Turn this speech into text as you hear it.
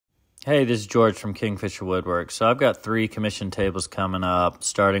Hey, this is George from Kingfisher Woodwork. So I've got 3 commission tables coming up,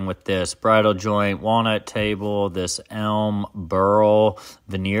 starting with this bridle joint walnut table, this elm burl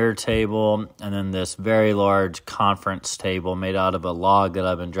veneer table, and then this very large conference table made out of a log that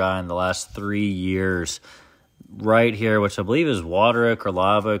I've been drying the last 3 years right here, which I believe is water oak or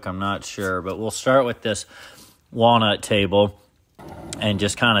live oak, I'm not sure. But we'll start with this walnut table and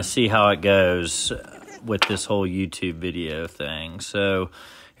just kind of see how it goes with this whole YouTube video thing. So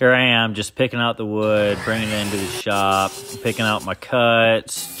here I am, just picking out the wood, bringing it into the shop, picking out my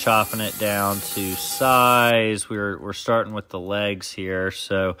cuts, chopping it down to size. We're starting with the legs here,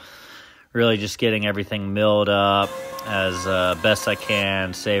 so really just getting everything milled up as best I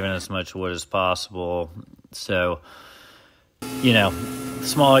can, saving as much wood as possible. So, you know, the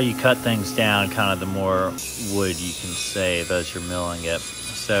smaller you cut things down, kind of the more wood you can save as you're milling it.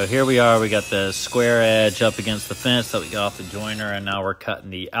 So here we are, we got the square edge up against the fence that we got off the joiner, and now we're cutting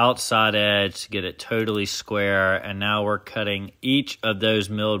the outside edge to get it totally square, and now we're cutting each of those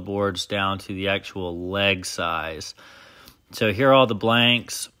milled boards down to the actual leg size. So here are all the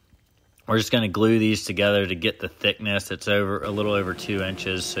blanks. We're just going to glue these together to get the thickness. It's over a little over 2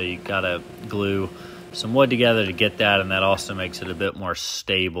 inches, so you got to glue some wood together to get that, and that also makes it a bit more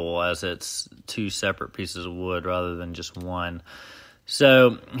stable as it's 2 separate pieces of wood rather than just one.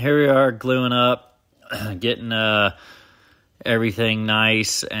 So here we are gluing up, getting everything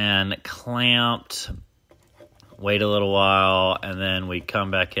nice and clamped. Wait a little while, and then we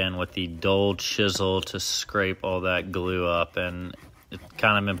come back in with the dull chisel to scrape all that glue up. And it's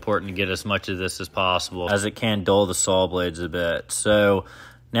kind of important to get as much of this as possible, as it can dull the saw blades a bit. So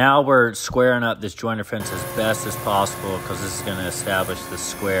now we're squaring up this joiner fence as best as possible, because this is going to establish the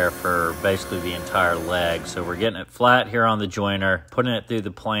square for basically the entire leg. So we're getting it flat here on the joiner, putting it through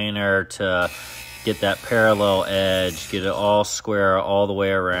the planer to get that parallel edge, get it all square all the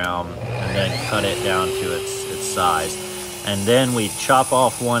way around, and then cut it down to its size. And then we chop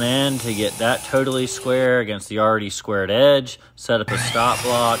off one end to get that totally square against the already squared edge, set up a stop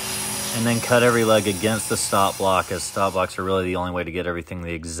block, and then cut every leg against the stop block, as stop blocks are really the only way to get everything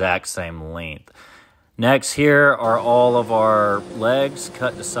the exact same length. Next, here are all of our legs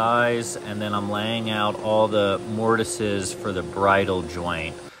cut to size, and then I'm laying out all the mortises for the bridle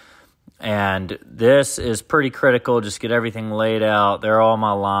joint. And this is pretty critical. Just get everything laid out. They're all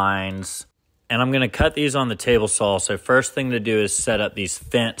my lines. And I'm going to cut these on the table saw. So first thing to do is set up these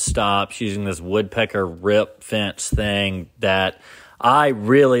fence stops using this woodpecker rip fence thing that I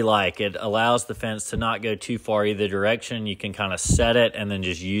really like. It allows the fence to not go too far either direction. You can kind of set it and then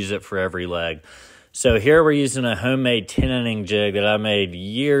just use it for every leg. So here we're using a homemade tenon jig that I made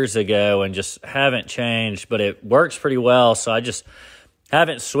years ago and just haven't changed, but it works pretty well. So I just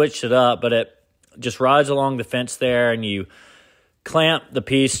haven't switched it up, but it just rides along the fence there, and you clamp the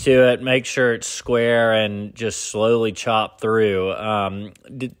piece to it, make sure it's square, and just slowly chop through.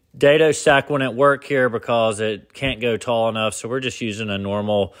 Dado stack wouldn't work here because it can't go tall enough, so we're just using a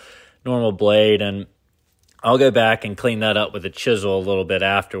normal blade, and I'll go back and clean that up with a chisel a little bit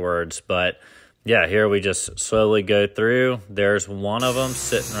afterwards. But yeah, here we just slowly go through. There's one of them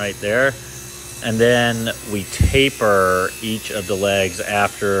sitting right there, and then we taper each of the legs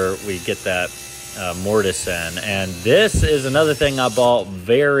after we get that mortise in. And this is another thing I bought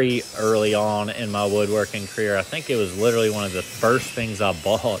very early on in my woodworking career. I think it was literally one of the first things I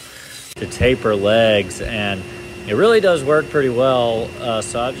bought to taper legs, and it really does work pretty well.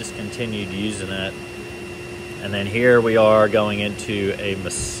 So I've just continued using it. And then here we are going into a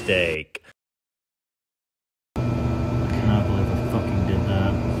mistake. I cannot believe I fucking did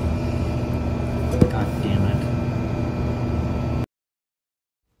that. God damn it.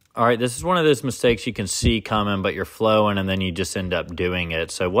 All right, this is one of those mistakes you can see coming, but you're flowing, and then you just end up doing it.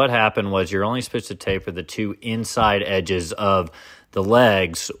 So what happened was you're only supposed to taper the 2 inside edges of the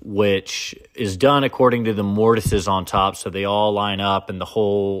legs, which is done according to the mortises on top, so they all line up, and the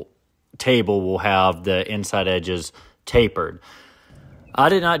whole table will have the inside edges tapered. I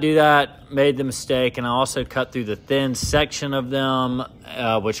did not do that, made the mistake, and I also cut through the thin section of them,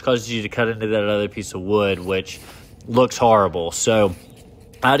 which causes you to cut into that other piece of wood, which looks horrible. So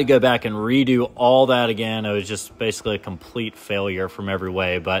I had to go back and redo all that again. It was just basically a complete failure from every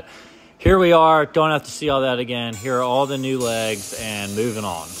way. But here we are. Don't have to see all that again. Here are all the new legs and moving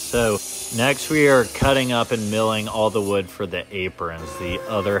on. So next we are cutting up and milling all the wood for the aprons, the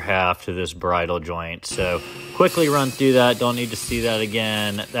other half to this bridle joint. So quickly run through that. Don't need to see that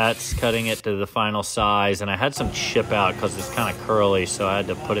again. That's cutting it to the final size. And I had some chip out because it's kind of curly, so I had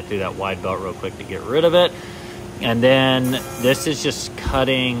to put it through that wide belt real quick to get rid of it. And then this is just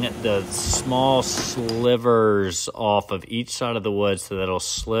cutting the small slivers off of each side of the wood so that it'll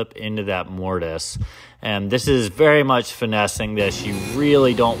slip into that mortise. And this is very much finessing this. You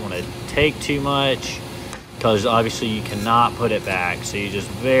really don't want to take too much because obviously you cannot put it back. So you just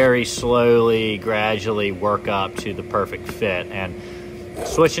very slowly, gradually work up to the perfect fit. And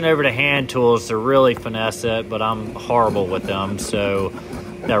switching over to hand tools to really finesse it, but I'm horrible with them. So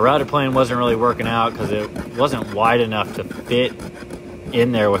that router plane wasn't really working out because it wasn't wide enough to fit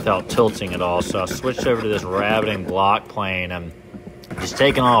in there without tilting at all. So I switched over to this rabbiting block plane and just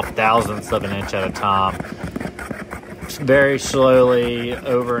taking off thousandths of an inch at a time, very slowly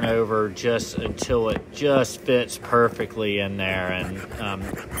over and over, just until it just fits perfectly in there, and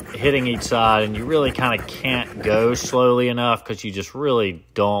hitting each side. And you really kind of can't go slowly enough because you just really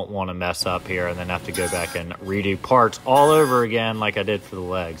don't want to mess up here and then have to go back and redo parts all over again like I did for the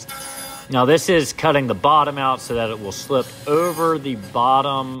legs. Now this is cutting the bottom out so that it will slip over the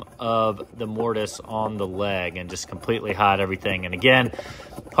bottom of the mortise on the leg and just completely hide everything. And again,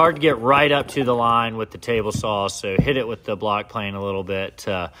 hard to get right up to the line with the table saw, so hit it with the block plane a little bit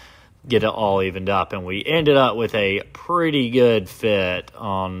to get it all evened up. And we ended up with a pretty good fit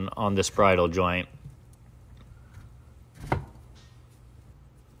on this bridle joint.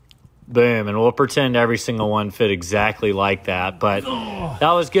 Boom, and we'll pretend every single one fit exactly like that, but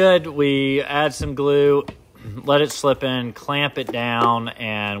that was good. We add some glue, let it slip in, clamp it down,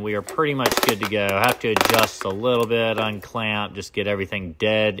 and we are pretty much good to go. Have to adjust a little bit, unclamp, just get everything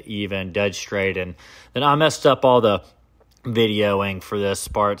dead even, dead straight. And then I messed up all the videoing for this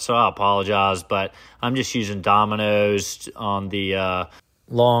part, so I apologize, but I'm just using dominoes on the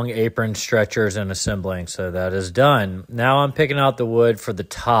long apron stretchers and assembling, so that is done. Now I'm picking out the wood for the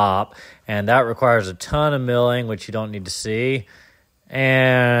top, and that requires a ton of milling, which you don't need to see.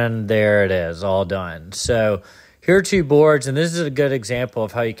 And there it is, all done. So here are two boards, and this is a good example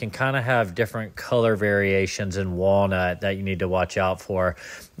of how you can kind of have different color variations in walnut that you need to watch out for.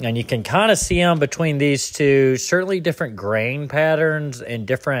 And you can kind of see them between these two, certainly different grain patterns and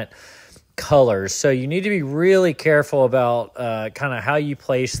different colors. So you need to be really careful about kind of how you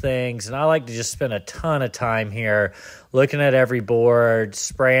place things. And I like to just spend a ton of time here looking at every board,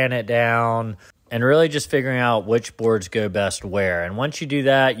 spraying it down, and really just figuring out which boards go best where. And once you do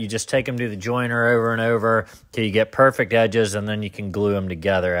that, you just take them to the joiner over and over till you get perfect edges, and then you can glue them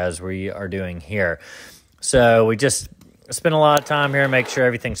together as we are doing here. So we just spend a lot of time here, make sure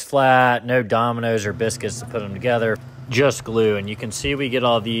everything's flat, no dominoes or biscuits to put them together, just glue. And you can see we get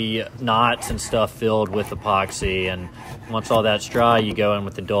all the knots and stuff filled with epoxy, and once all that's dry, you go in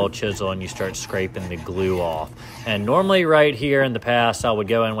with the dull chisel and you start scraping the glue off. And normally right here in the past, I would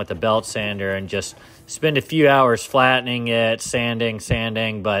go in with a belt sander and just spend a few hours flattening it,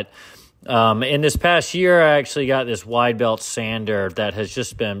 sanding, but in this past year, I actually got this wide belt sander that has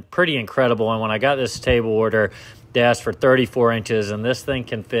just been pretty incredible. And when I got this table order, they asked for 34 inches, and this thing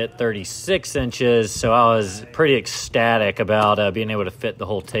can fit 36 inches. So I was pretty ecstatic about being able to fit the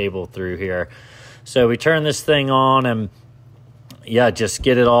whole table through here. So we turn this thing on and, yeah, just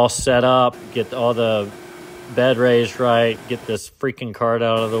get it all set up, get all the bed raised right, get this freaking cart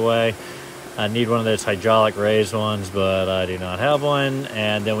out of the way. I need one of those hydraulic raised ones, but I do not have one.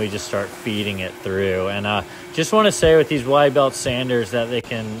 And then we just start feeding it through. And I just want to say with these wide belt sanders that they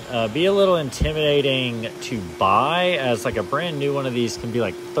can be a little intimidating to buy, as like a brand new one of these can be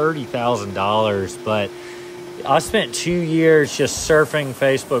like $30,000. But I spent 2 years just surfing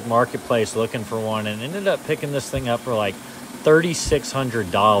Facebook Marketplace looking for one, and ended up picking this thing up for like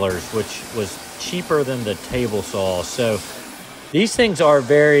 $3,600, which was cheaper than the table saw. So these things are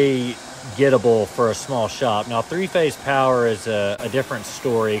very gettable for a small shop. Now, three-phase power is a different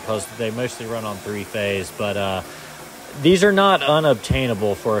story because they mostly run on three-phase, but these are not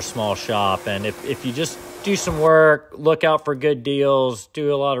unobtainable for a small shop. And if you just do some work, look out for good deals,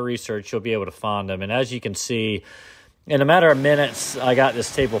 do a lot of research, you'll be able to find them. And as you can see, in a matter of minutes, I got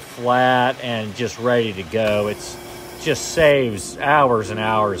this table flat and just ready to go. It's just saves hours and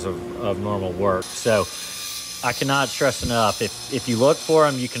hours of normal work. So I cannot stress enough, if you look for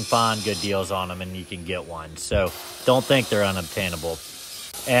them, you can find good deals on them and you can get one. So don't think they're unobtainable.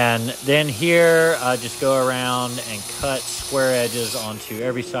 And then here, I just go around and cut square edges onto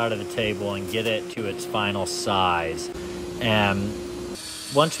every side of the table and get it to its final size. And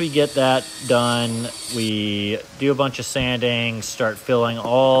once we get that done, we do a bunch of sanding, start filling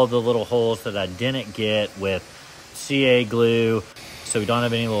all the little holes that I didn't get with CA glue, so we don't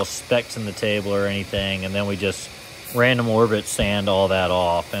have any little specks in the table or anything. And then we just random orbit sand all that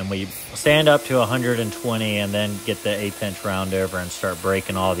off, and we sand up to 120 and then get the 1/8 round over and start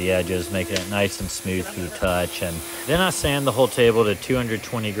breaking all the edges, making it nice and smooth through touch. And then I sand the whole table to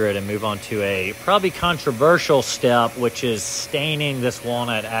 220 grit and move on to a probably controversial step, which is staining this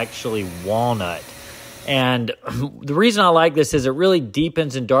walnut actually walnut. And the reason I like this is it really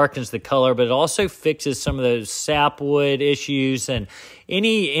deepens and darkens the color, but it also fixes some of those sapwood issues and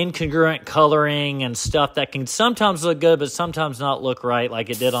any incongruent coloring and stuff that can sometimes look good, but sometimes not look right, like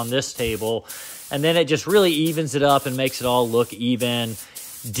it did on this table. And then it just really evens it up and makes it all look even,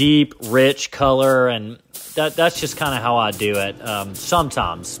 deep, rich color. And that's just kind of how I do it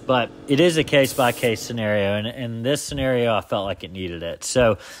sometimes. But it is a case-by-case scenario. And in this scenario, I felt like it needed it.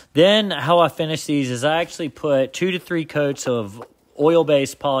 So then how I finish these is I actually put 2 to 3 coats of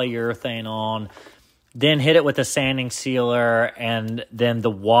oil-based polyurethane on, then hit it with a sanding sealer, and then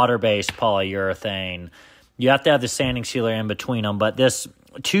the water-based polyurethane. You have to have the sanding sealer in between them, but this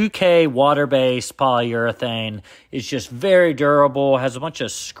 2K water-based polyurethane is just very durable, has a bunch of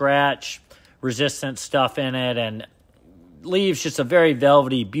scratch-resistant stuff in it, and leaves just a very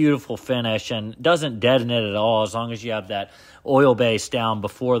velvety, beautiful finish, and doesn't deaden it at all as long as you have that oil-based down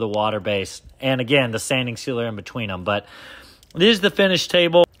before the water-based, and again, the sanding sealer in between them. But this is the finished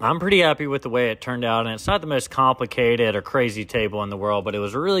table. I'm pretty happy with the way it turned out, and it's not the most complicated or crazy table in the world, but it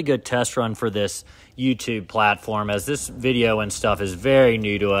was a really good test run for this YouTube platform, as this video and stuff is very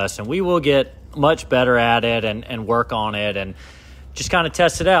new to us, and we will get much better at it and work on it and just kind of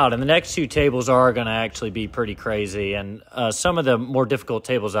test it out. And the next 2 tables are going to actually be pretty crazy, and some of the more difficult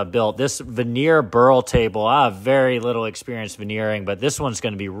tables I've built. This veneer burl table, I have very little experience veneering, but this one's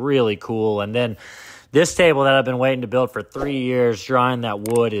going to be really cool. And then this table that I've been waiting to build for 3 years, drying that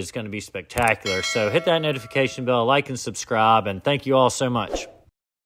wood, is going to be spectacular. So hit that notification bell, like and subscribe, and thank you all so much.